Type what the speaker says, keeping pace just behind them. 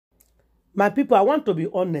My people, I want to be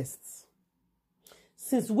honest.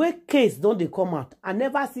 Since when case don't they come out, I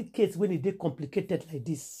never see case when it dey complicated like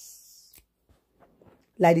this.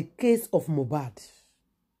 Like the case of Mohbad.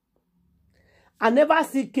 I never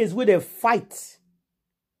see case where they fight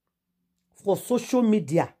for social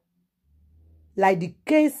media. Like the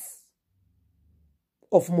case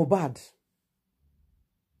of Mohbad.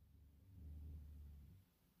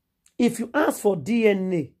 If you ask for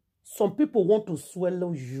DNA, some people want to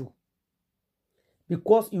swallow you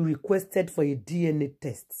because you requested for a DNA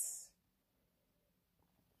test.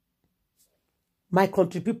 My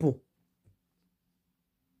country people,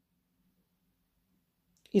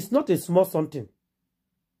 it's not a small something.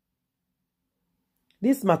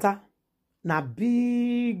 This matter, na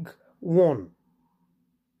big one.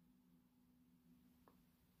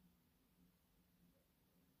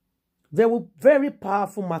 Very, very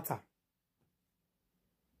powerful matter.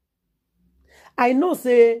 I know,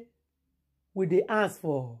 say, we dey ask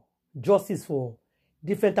for justice for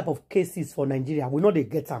different type of cases for Nigeria. We know they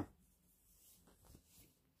get them.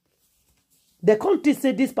 The country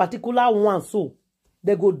say this particular one, so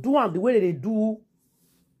they go do them the way they do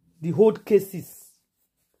the whole cases.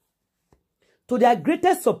 To their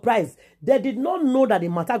greatest surprise, they did not know that the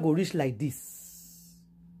matter go reach like this.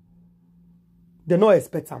 They not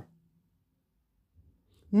expect them.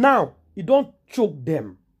 Now, you don't choke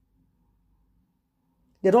them.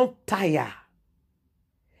 They don't tire.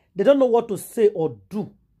 They don't know what to say or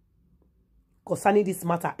do concerning this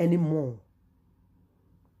matter anymore.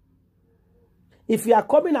 If you are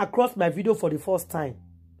coming across my video for the first time,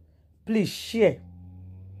 please share.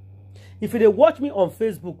 If you watch me on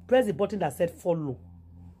Facebook, press the button that said follow.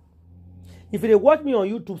 If you watch me on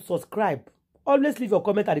YouTube, subscribe. Always leave your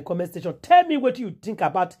comment at the comment section. Tell me what you think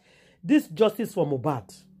about this justice for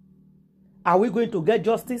Mohbad. Are we going to get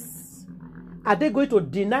justice? Are they going to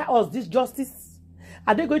deny us this justice?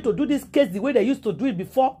 Are they going to do this case the way they used to do it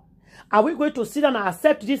before? Are we going to sit down and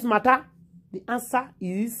accept this matter? The answer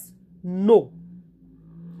is no.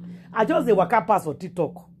 I just say waka pass for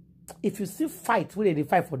TikTok. If you see fight, where they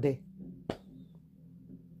fight for there?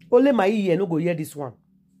 Only my ear no go hear this one.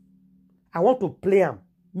 I want to play them.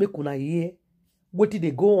 Make una hear what did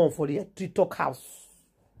they go on for the TikTok house.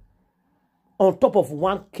 On top of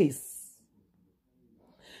one case.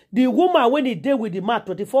 The woman, when he dealt with the man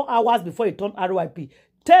 24 hours before he turned RIP,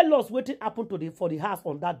 tell us what happened to for the house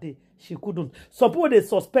on that day. She couldn't. Some people, they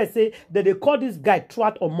suspect, say, that they call this guy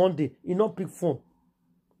throughout on Monday. He not pick phone.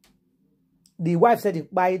 The wife said he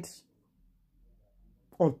died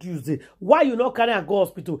on Tuesday. Why you not carry and go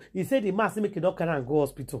hospital? He said the man said make you not carry and go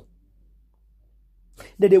hospital.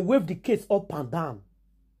 Then they wave the case up and down.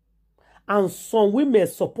 And some women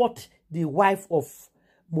support the wife of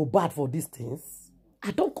Mohbad for these things. I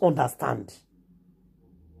don't understand.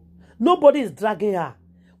 Nobody is dragging her.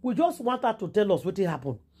 We just want her to tell us what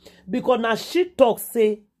happened. Because now she talks,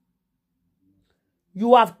 say,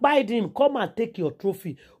 you have buyed him, come and take your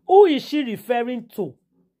trophy. Who is she referring to?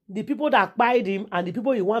 The people that buyed him and the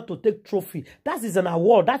people you want to take trophy. That is an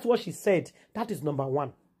award. That's what she said. That is number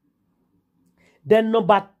one. Then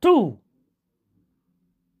number two,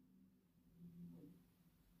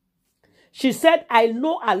 she said, I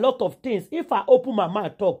know a lot of things. If I open my mouth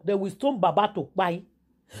and talk, they will stone Baba to buy.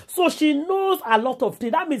 So she knows a lot of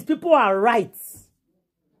things. That means people are right.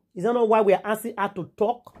 Is that not why we are asking her to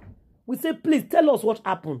talk? We say, please tell us what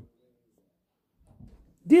happened.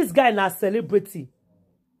 This guy na celebrity.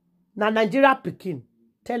 Na Nigeria Pekin.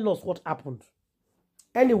 Tell us what happened.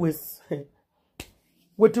 Anyways,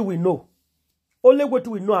 what do we know? Only what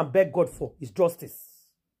we know and beg God for is justice.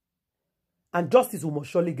 And justice we must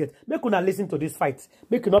surely get. Make una listen to this fight.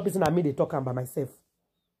 Make you not listen to me they talking by myself.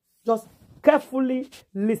 Just carefully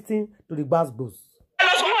listen to the bass blues.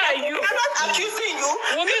 Who are you? I'm not accusing you.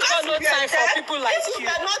 Wumi got no time for people like you.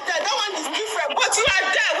 You are not there. That one is different. But you are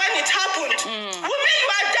there when it happened. Wumi, you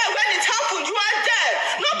are there when it happened. You are there.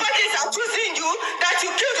 Nobody is accusing you that you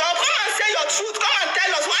killed her. Come and say your truth. Come and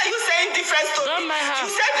tell us. Why are you saying different stories? You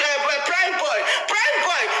said prime boy. Prime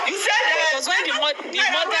boy. You said because when the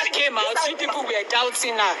mother came out, you people were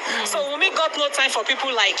doubting her. So Wumi got no time for people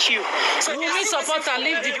like you. So Wumi support and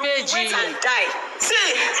leave the page and die. See,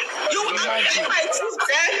 I'm saying my truth,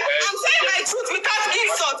 I'm saying my truth without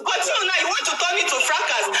insult, but you now you want to turn it to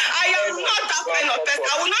fracas. I am not that kind of person.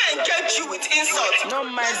 I will not engage you with insult. No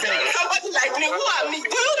matter. Somebody like me, who are me?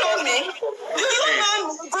 Do you know me? Do you know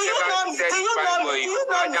me? Do you know me? Do you know me? Do you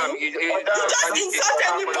know me? You just insult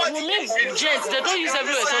anybody. Gents, they don't use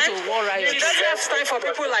every resort to war riot. She doesn't have time for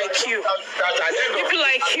people like you. People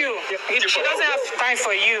like you. She doesn't have time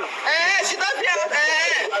for you. She doesn't have.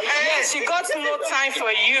 Yes, she got no time for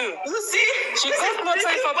you. You see? She got no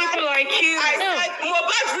time for people like you.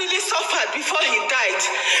 Mohbad really suffered before he died.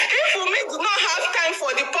 If Wumi did not have time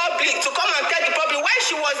for the public to come and tell the public why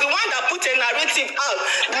she was the one that put a narrative out,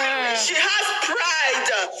 she has pride.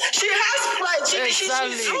 She has pride. She's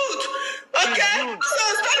rude. Okay? So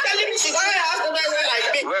stop telling me she's going to have to like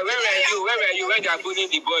me. Where were you? Where were you when you are bullying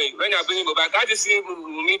the boy? When you are bullying Mohbad? Can't you see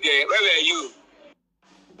Wumi there? Where were you?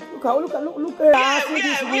 Look at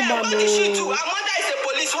this woman. What did she do? Her mother is a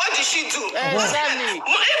police. What did she do? Exactly.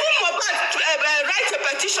 Even Mohbad write a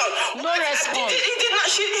petition. No response. He did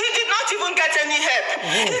not even get any help.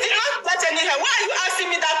 He did not get any help. Why are you asking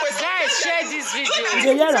me that question? Guys, share this video.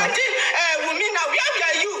 Wumi, now where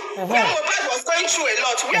were you? When Mohbad was going through a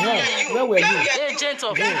lot. Where were you? Agent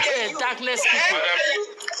of darkness people.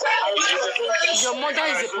 Your mother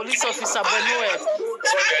is a police officer, but no help.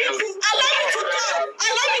 Allow me to talk. I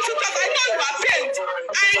know you are paid.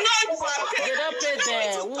 They don't pay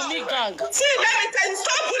the Wumi gang. See, let me tell you,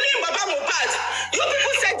 stop bullying Baba Mohbad. You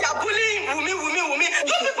people said they are bullying Wumi.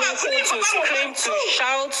 You people are bullying to scream, to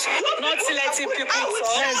shout, not letting people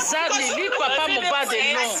talk. Exactly. Leave Papa Mohbad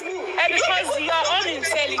alone. Because you are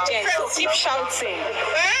unintelligent. Keep shouting.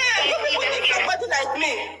 You people need somebody like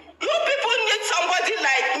me. You people need somebody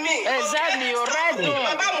like me. Exactly, you're right.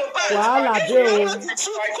 Wow,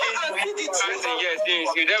 Yes,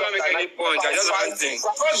 you never make any point. I just want things.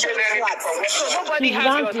 So nobody has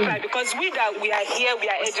your time because we are here, we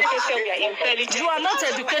are educated, we are intelligent. You are not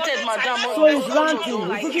educated, madam. So it's ranting.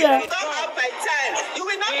 We don't have my time.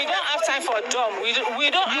 We don't have time for dumb. We don't.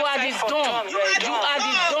 You are the dumb. You are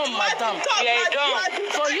the dumb, madam. We are dumb.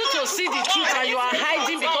 For you to see the truth and you are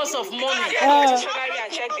hiding because of money.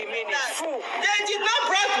 Check the minutes. They did not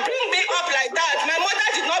bring me up like that. My mother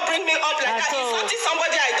did not bring me up like that. It's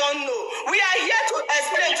somebody I don't know. We are here to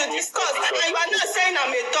explain, to discuss, and you are not saying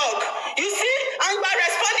I'm a dog. You see? And you are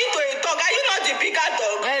responding to a dog. Are you not the bigger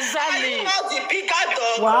dog? Exactly. Are you not the bigger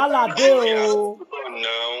dog?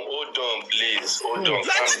 Now, hold on, please. Hold on. You are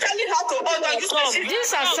not telling her to hold on.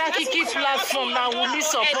 This Asakiki platform now will be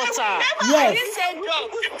supporter. Yes. You said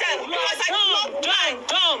dog. You are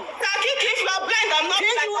dumb. Sakiki, if you are blind, I'm not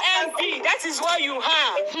K-U-M-B. That is what you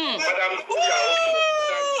have.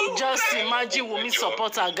 Just imagine Wumi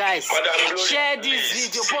supporter, guys. Share this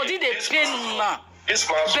video. Body they pain now.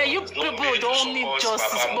 But you people don't need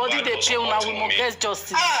justice. Body they pay now. We must get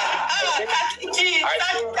justice. I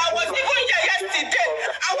was even here yesterday.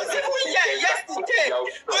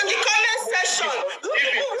 On the comment section. You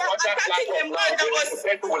people were attacking a man that was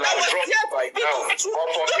there to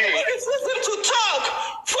refusing to talk.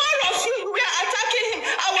 4 of you were attacking him.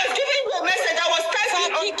 I was giving you a message. I was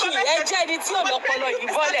typing on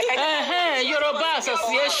Yoruba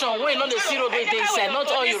Association. We know the zero they say, not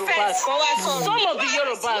all Yorubas. Some of the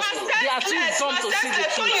Yorubas, they are too dumb to see the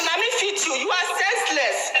truth. You are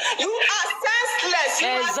senseless.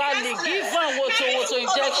 Exactly. Give one water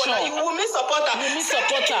injection. Wumi supporter.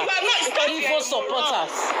 Evil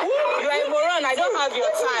supporters. You are a moron. I don't have your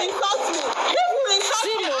time.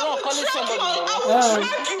 See moron calling somebody moron. I will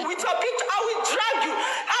drag you with your picture. I will drag you.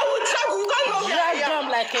 You don't know who I am. Drag them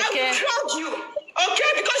like a I will drag you. Okay?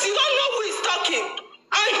 Because you don't know who is talking.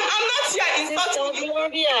 I'm not here insulting you.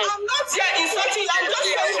 I'm not here insulting you. I'm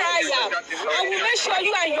just try it. I will make sure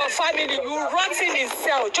you and your family will rot in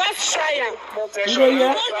cell. Just try it. Just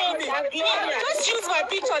use my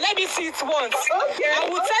picture. Let me see it once. I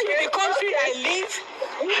will tell you the country I live.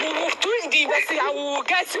 We will do the investigation and we will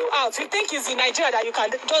get you out. You think it's in Nigeria that you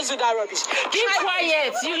can just do that rubbish? Keep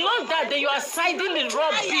quiet. You know that you are siding in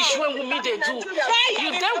rubbish when we meet they do.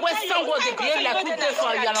 You then Western world they behave like who they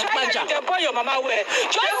for you and Okpaja. Your mama wear.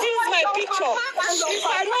 Just use my picture.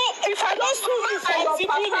 If I don't sue you for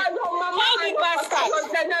people, call me bastard.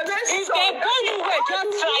 If they burn you away, just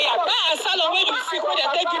try it. That asylum when you see when they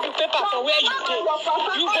take you the paper for where you go.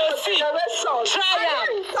 You go see. Try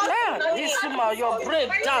it. Yeah, this woman, your brain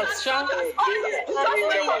doubts, Sean.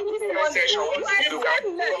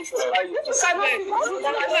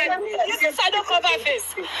 I don't cover face.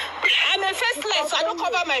 I'm a faceless, so I don't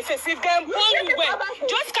cover my face. If they burn you well,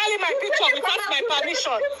 just carry my picture without my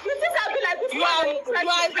permission. You are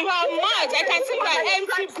mad. I can see your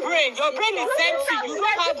empty brain. Your brain is empty. You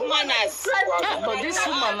don't have manners. But this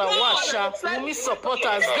woman now watch Wumi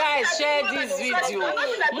supporters. Guys, share this video.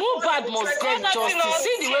 Mohbad must get justice.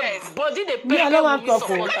 See the way body they pay Wumi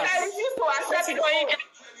supporters.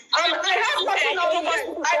 I have nothing on my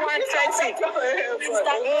I want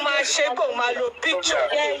to picture.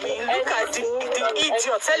 Look at the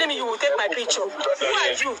idiot telling me you will take my picture. Who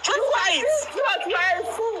are you? Just try it. You are a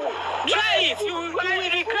fool. Try it. You will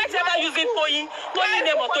regret ever using Toyin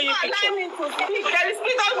name or Toyin picture. There is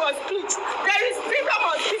freedom of speech. There is freedom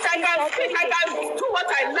of speech. I can speak. I can do what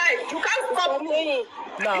I like. You can't stop me.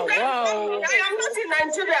 Now, wow. I am not in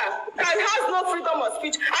Nigeria that has no freedom of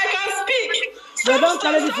speech. I can speak. They don't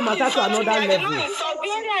carry this matter to another level.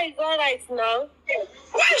 Gloria is all right now.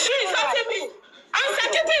 Why is she insulting me? And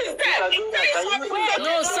Sakiki is there.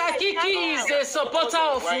 No, Sakiki is a supporter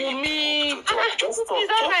of Wumi.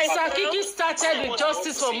 Sakiki started with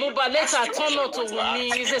justice for Mohbad, later turned out to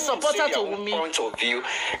Wumi. He's a supporter to Wumi. Point of view.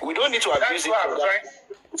 We don't need to abuse it.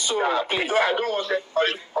 So, please, I don't want to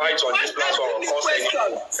fight on this platform.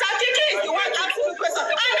 Sakiki is the one asking the question.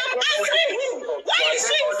 I am answering him. Why is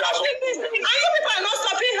she insulting me? And you people are not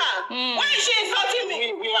stopping her. Why is she insulting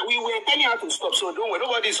me? We were telling her to stop, so don't worry.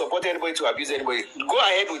 Nobody is supporting anybody to abuse anybody. Go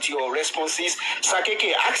ahead with your responses.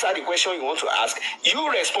 Sakiki, ask her the question you want to ask. You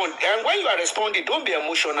respond. And when you are responding, don't be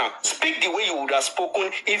emotional. Speak the way you would have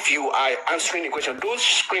spoken if you are answering the question. Don't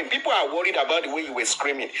scream. People are worried about the way you were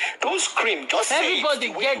screaming. Don't scream. Just say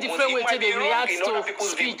everybody get different way to they react to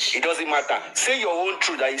speech. It doesn't matter. Say your own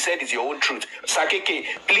truth that you said is your own truth. Sakiki,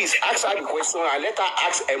 please ask her the question and let her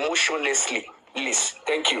ask emotionlessly. Please.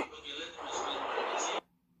 Thank you.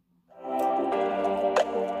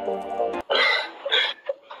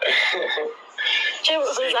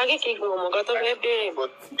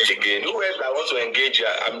 But again, whoever I want to engage,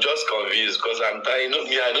 I'm just confused because I'm tired.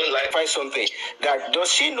 I don't like find something. That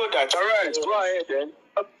does she know that? All right, go ahead then.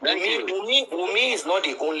 Wumi is not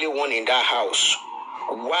the only one in that house.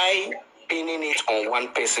 Why pinning it on one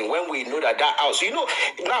person when we know that house? You know,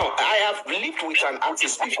 now I have lived with an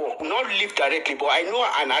artist before, not lived directly, but I know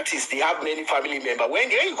an artist. They have many family members. When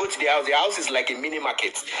you go to their house is like a mini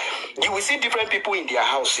market. You will see different people in their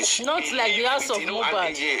houses. Not like the house of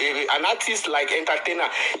Mohbad. An artist like entertainer,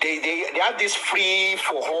 they have this free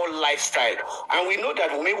for all lifestyle, and we know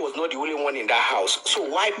that Wumi was not the only one in that house. So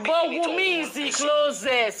why? But Wumi is the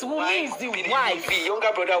closest. Wumi is the wife. The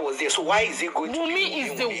younger brother was there, so why is he going? Wumi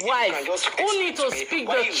is the wife. Who need to speak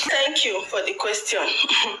the truth? Thank you for the question.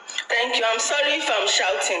 Thank you. I'm sorry if I'm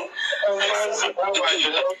shouting.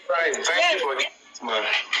 Thank you for the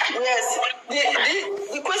Yes.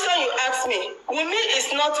 The question you asked me, Wumi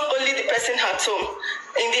is not only the person at home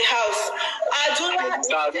in the house.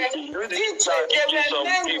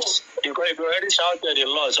 You've already shouted a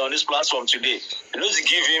lot on this platform today. You need to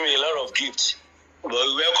give him a lot of gifts. But we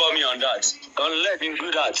welcome you on that. Don't let him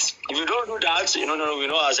do that. If you don't do that, we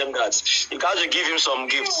don't accept that. You got to give him some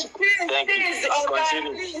gifts. Thank you.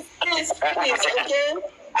 Continue. Please, okay?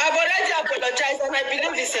 I've already apologized and I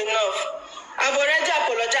believe it's enough. I've already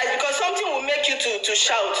apologized because something will make you to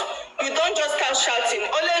shout. You don't just start shouting.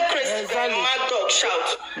 Only crazy mad dog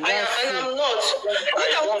shout. And I'm not.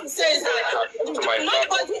 What I want to say is that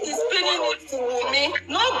nobody is pinning it to Wumi.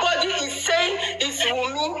 Nobody is saying it's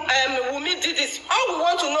Wumi. Wumi did this. All we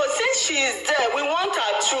want to know, since she is there, we want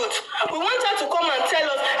her truth. We want her to come and tell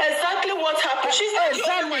us exactly what happened. She's not the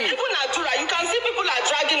only one. Even Adura, you can see people are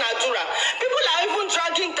dragging Adura. People are even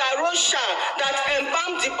dragging divroce that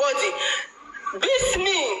embalmed the body.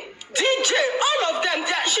 Bismi, DJ, all of them,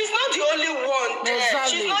 she's not the only one there.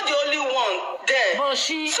 Exactly. She's not the only one there. But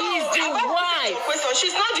she is the wife.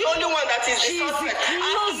 She's not the only one that is the suspect. She's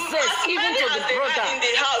the closest even to the brother. In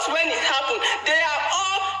the house when it happened, they are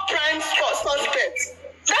all prime suspects.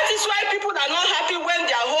 That is why people are not happy when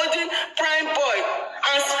they are holding prime boy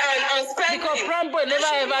and spending. Because prime boy never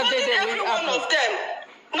ever did every one of them.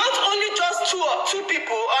 Not only just two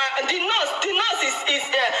people. The nurse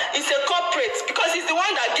is a culprit because he's the one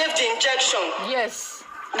that gave the injection. Yes.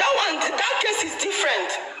 That case is different.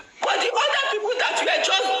 But the other people that were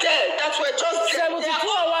just there, 72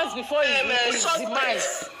 hours before his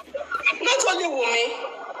demise. Not only Wumi.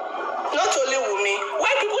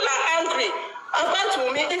 Why people are angry about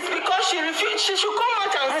Wumi is because she refused. She should come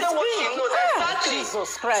out and say what she knows. Exactly.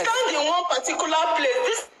 Jesus Christ. Stand in one particular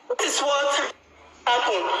place. This is what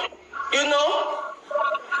happened. You know?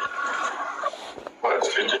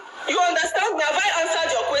 You understand me? Have I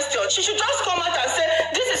answered your question? She should just come out and say,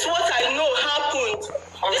 this is what I know happened.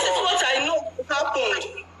 This is what I know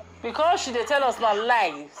happened. Because she dey tell us not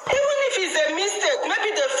lies. Even if it's a mistake,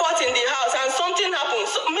 maybe they fought in the house and something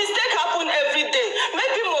happens. So, mistake happen every day.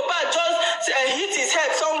 Maybe Mohbad just hit his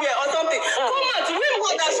head somewhere or something. Come out, we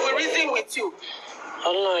mothers will reason with you.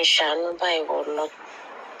 Allah, Shanu, by Allah.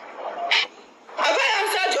 Have I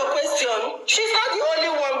answered answered your question. She's not the only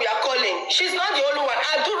one we are calling. She's not the only one.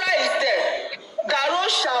 Adura is there.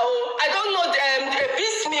 Davido, I don't know them.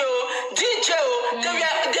 Bismio, DJ,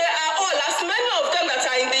 they are all, as many of them that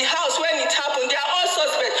are in the house when it happened, they are all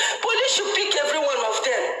suspects. Police should pick every one of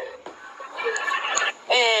them.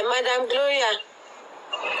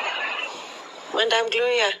 Madam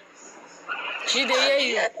Gloria. She dey hear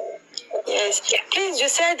you. Yes, please. You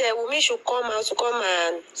said Wumi should come out to come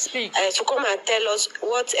and Speak. To come and tell us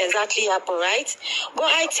what exactly happened, right? But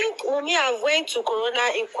I think Wumi have went to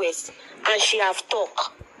coroner inquest and she have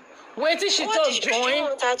talked. Wait till she What talk, did you join.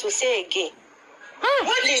 want her to say again?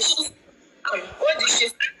 What did she say? What did she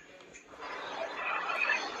say?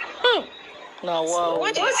 Now, wow.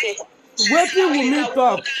 What did you say? Where till Wumi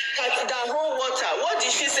talk? The whole water. What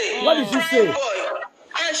did she say? What did she say? Boy.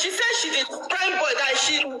 And she said she did prime boy that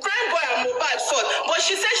prime boy and Mohbad fought, but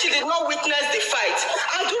she said she did not witness the fight.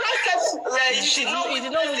 Adura said she did not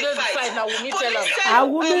witness the fight. Now Wumi tell her.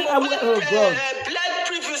 Oh God. Bled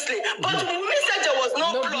previously, but Wumi said there was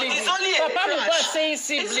no blood. bleeding. It's only a Papa Mohbad crash. saying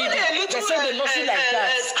see It's bleeding. only a little They say they not see like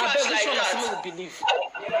that. I scratch bet like which one of that. you will believe.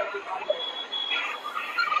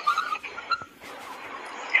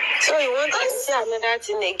 So you want us to say another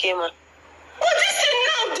thing again, ma? But this thing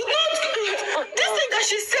now did not. This thing that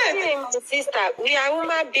she said. My sister, we are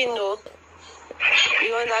human beings, no?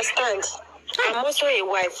 You understand? I'm also a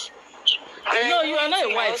wife. And No, you are not a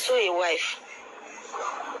I'm wife. also a wife.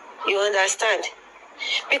 You understand?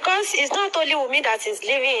 Because it's not only Wumi that is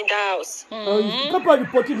living in the house. You keep on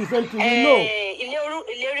reporting the same thing, you know.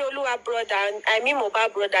 Ileri Oluwa brother, I mean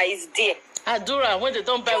Mohbad brother is there. Adura, when they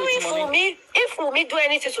don't buy with money. If Wumi do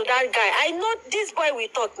anything to that guy, I know this boy will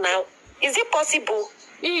talk now. Is it possible?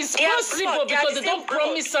 It's They are possible blood, they are because the they don't same blood.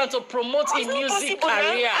 promise her to promote a It's not music possible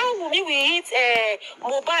now. career. How Wumi will hit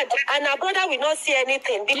Mohbad and her brother will not see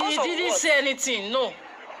anything because She of didn't what? say anything, no.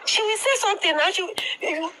 She will say something now.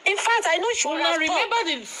 In fact, I know she will Now have remember talked.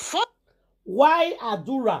 the first Why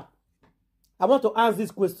Adura? I want to ask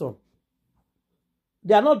this question.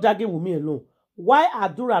 They are not dragging Wumi alone. Why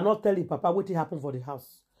Adura not telling Papa what happened for the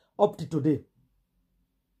house up to today?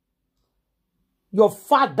 Your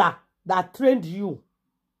father that trained you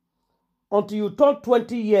until you turned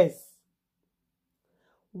 20 years.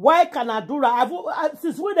 Why can Adura,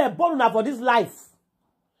 since when they born now for this life,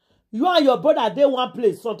 you and your brother they one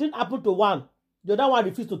place, something happened to one. The other one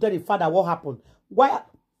refused to tell the father what happened. Why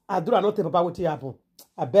Adura not tell Papa what happened?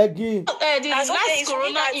 I beg you. the last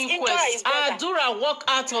corona inquest, Adura walked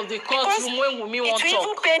out of the courtroom when Wumi won't It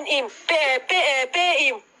will talk. even pay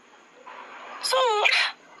him. So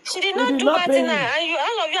she did not do not that pay thing. him. And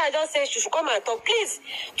all of you are just saying she should come and talk. Please,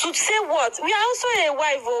 to say what? We are also a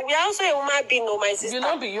wife, oh. We are also a woman being, oh, my sister. You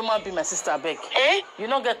not be human being, my sister, beg. Eh? You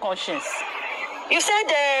not get conscience. You said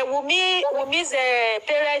Wumi's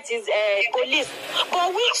parents is police. But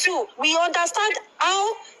we too, we understand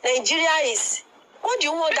how Nigeria is. What do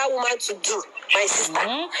you want that woman to do, my sister?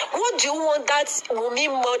 What do you want that Wumi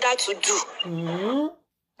mother to do?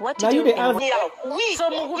 What Now did you you the answer. So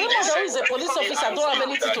Wumi mother is a police officer, don't have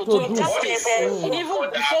anything to do with justice. Even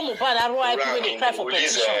before Mohbad, when they cry for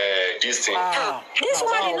petition. This thing. This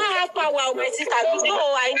woman did not have power, my sister. You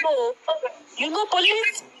know, I know. You know,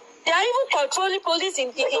 police. They are even controlling police in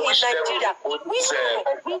Nigeria. We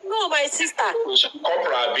know, my sister.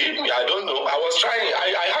 Corporal, I don't know. I was trying.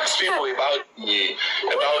 I asked people about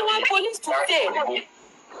want police to say.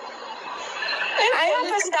 I have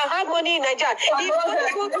person that have money in Nigeria. If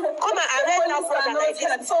police want to come and arrest her from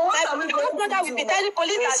Nigeria, my brother will be telling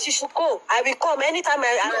police that she should go. I will come anytime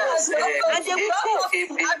I announce. And they will go. Have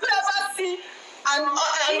you ever seen an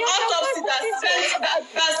autopsy that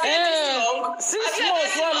stayed long? 6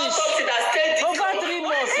 months, Autopsy that stayed over 3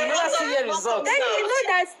 months, you never see a result. Then you know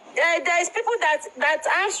that there is people that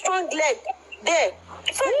have strong leg there.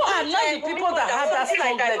 So who are not the people that have that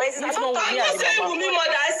strong leg? If not Wumi and the mama.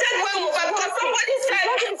 I said when Mohbad, because somebody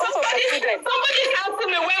asked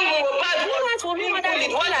me when Mohbad was being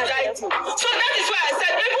bullied, what did I do? So that is why I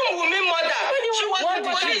said even Wumi mother, she was the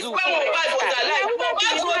police when Mohbad was alive.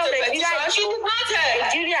 Mohbad was a petition, she did not tell.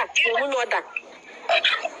 Nigeria, Wumi mother.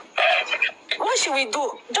 What should we do?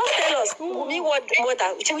 Just tell us. Wumi mother.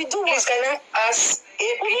 Should we do what? Can I ask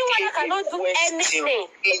Wumi mother cannot do anything.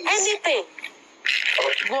 Anything.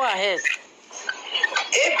 Go ahead.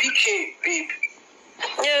 ABK, babe.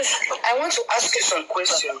 Yes. I want to ask you some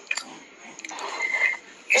questions.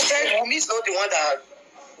 You said Wumi is not the one that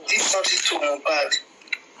did something to Mohbad.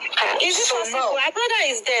 Is it possible? My brother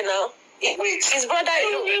is there now. Wait. His brother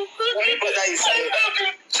is there. Wumi brother is there.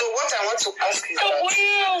 So what I want to ask is that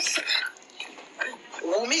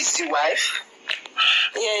Wumi is the wife.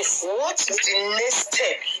 Yes. What is the next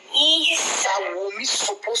step that Wumi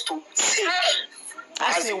supposed to take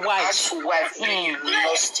as a wife when you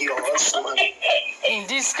lost your husband? in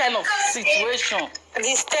this kind of situation? The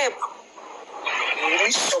step.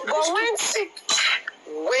 Wumi supposed to take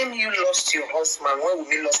when you lost your husband, when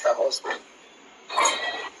Wumi lost her husband.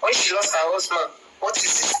 When she lost her husband, what is the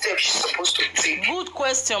step she's supposed to take? Good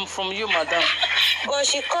question from you, madam. But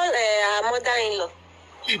she called her mother-in-law.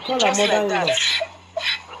 You call her Just like mother-in-law. that.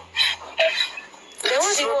 Then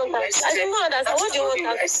what do you want us? I don't understand. What do you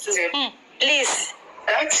want us to do? Please.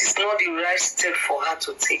 That is not the right step for her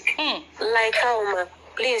to take. Like how, ma?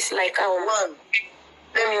 Please, like how, ma? One,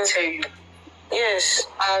 let me tell you, Yes.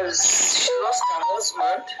 as she lost her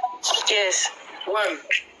husband, Yes. one,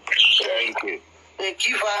 Thank you. they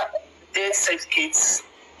give her death certificates.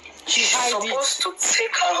 She She's hide supposed to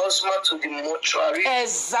take her husband to the mortuary.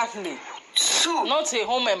 Exactly. Two, Not a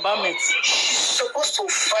home environment. she's supposed to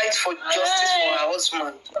fight for justice for her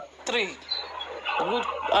husband. 3. Good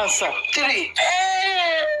answer. Three,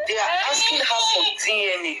 they are asking her for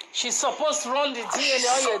DNA. She's supposed to run the DNA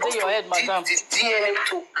all your day, your head, madam. The DNA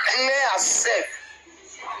to clear herself.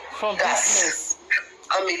 From That business.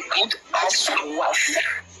 I'm a good housewife.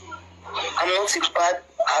 I'm not a bad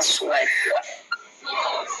housewife.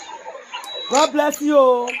 God bless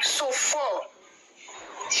you. So far,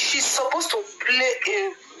 she's supposed to play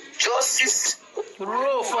a justice.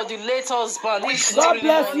 Role for the late husband. If she God really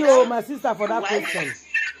bless wants- you, my sister, for that question.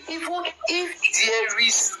 Even if there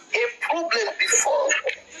is a problem before,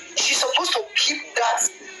 she's supposed to keep that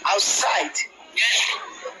outside.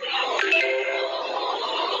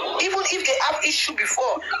 Even if they have issue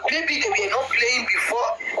before, maybe they were not playing before,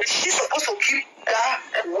 she's supposed to keep that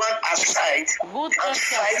one aside Good and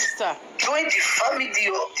answer, fight. sister. Join the family,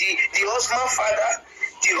 the husband father,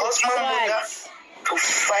 the husband mother to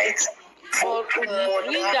fight for For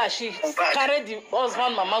mother. Linda, she Mohbad. carried the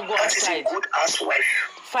husband, mama go That is a outside. good housewife.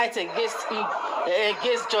 Fight against him,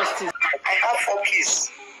 against justice. I have 4 kids,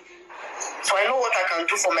 so I know what I can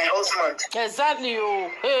do for my husband. Exactly, oh.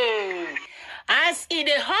 Hey. As in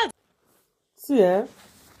the heart. See,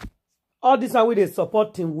 all this are with they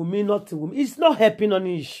supporting Wumi, not Wumi. It's not helping on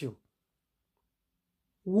the issue.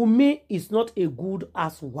 Wumi is not a good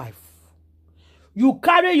ass wife. You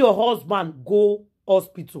carry your husband, go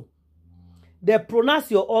hospital. They pronounce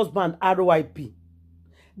your husband RIP.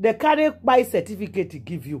 They carry by certificate to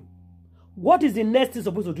give you. What is the next thing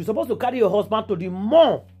supposed to do? You're supposed to carry your husband to the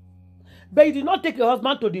mall. But you did not take your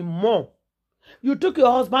husband to the mall. You took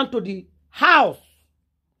your husband to the house.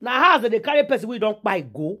 Now, house that they carry person we don't buy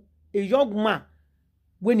go. A young man,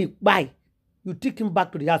 when he buy, you take him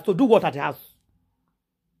back to the house to do what at the house.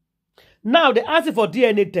 Now, they ask you for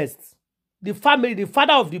DNA tests. The family, the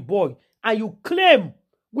father of the boy, and you claim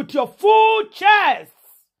with your full chest.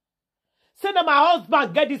 Say that my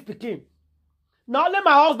husband get this pikin. Now let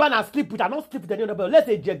my husband and sleep with, I don't sleep with any other boy. Let's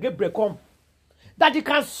say Gabriel come. That you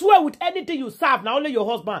can swear with anything you serve, now only your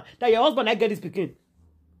husband, that your husband I get this pikin.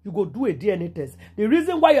 You go do a DNA test. The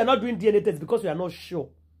reason why you're not doing DNA test is because you are not sure.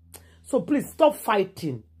 So please stop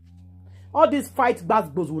fighting. All these fight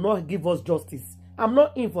basketballs will not give us justice. I'm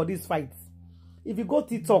not in for these fights. If you go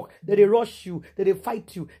TikTok, they rush you, they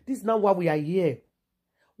fight you. This is not why we are here.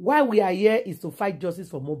 Why we are here is to fight justice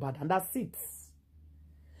for Mohbad, and that's it.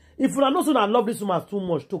 If you are not so I love this woman too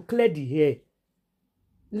much to clear the hair,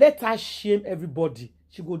 let her shame everybody.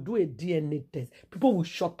 She go do a DNA test. People will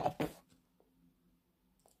shut up.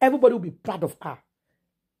 Everybody will be proud of her.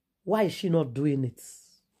 Why is she not doing it?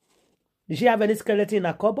 Did she have any skeleton in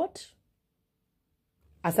her cupboard?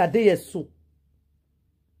 As a day is so,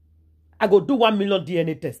 I go do 1 million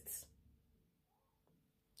DNA tests.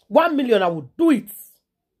 1 million, I will do it.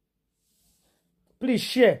 Please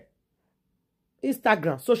share.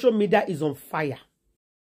 Instagram, social media is on fire.